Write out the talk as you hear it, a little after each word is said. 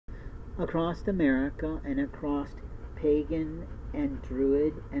Across America and across pagan and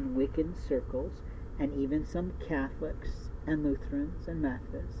Druid and Wiccan circles, and even some Catholics and Lutherans and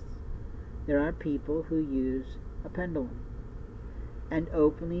Methodists, there are people who use a pendulum. And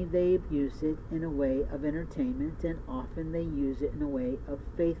openly they use it in a way of entertainment, and often they use it in a way of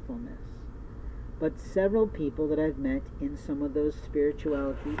faithfulness. But several people that I've met in some of those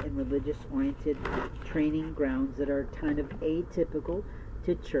spirituality and religious-oriented training grounds that are kind of atypical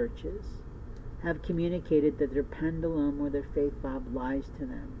to churches have communicated that their pendulum or their faith fob lies to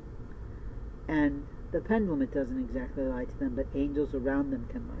them. And the pendulum, it doesn't exactly lie to them, but angels around them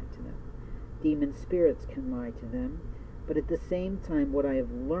can lie to them. Demon spirits can lie to them. But at the same time, what I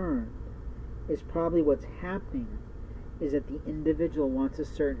have learned is probably what's happening is that the individual wants a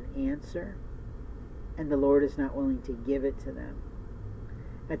certain answer, and the Lord is not willing to give it to them.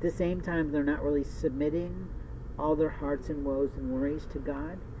 At the same time, they're not really submitting all their hearts and woes and worries to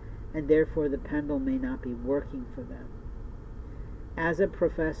God, and therefore the pendulum may not be working for them. As a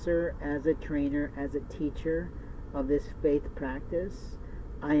professor, as a trainer, as a teacher of this faith practice,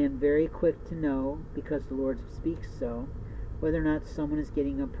 I am very quick to know, because the Lord speaks so, whether or not someone is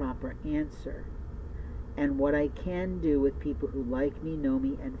getting a proper answer. And what I can do with people who like me, know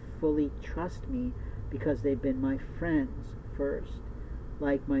me, and fully trust me because they've been my friends first,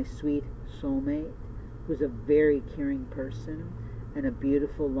 like my sweet soulmate, who's a very caring person and a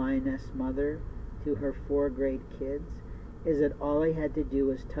beautiful lioness mother to her 4 great kids, is that all I had to do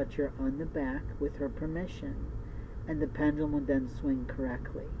was touch her on the back with her permission, and the pendulum would then swing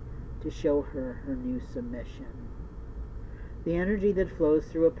correctly to show her her new submission. The energy that flows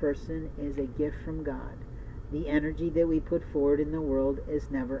through a person is a gift from God. The energy that we put forward in the world is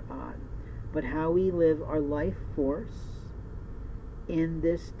never odd. But how we live our life force in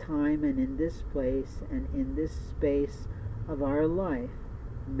this time and in this place and in this space of our life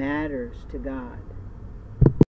matters to God.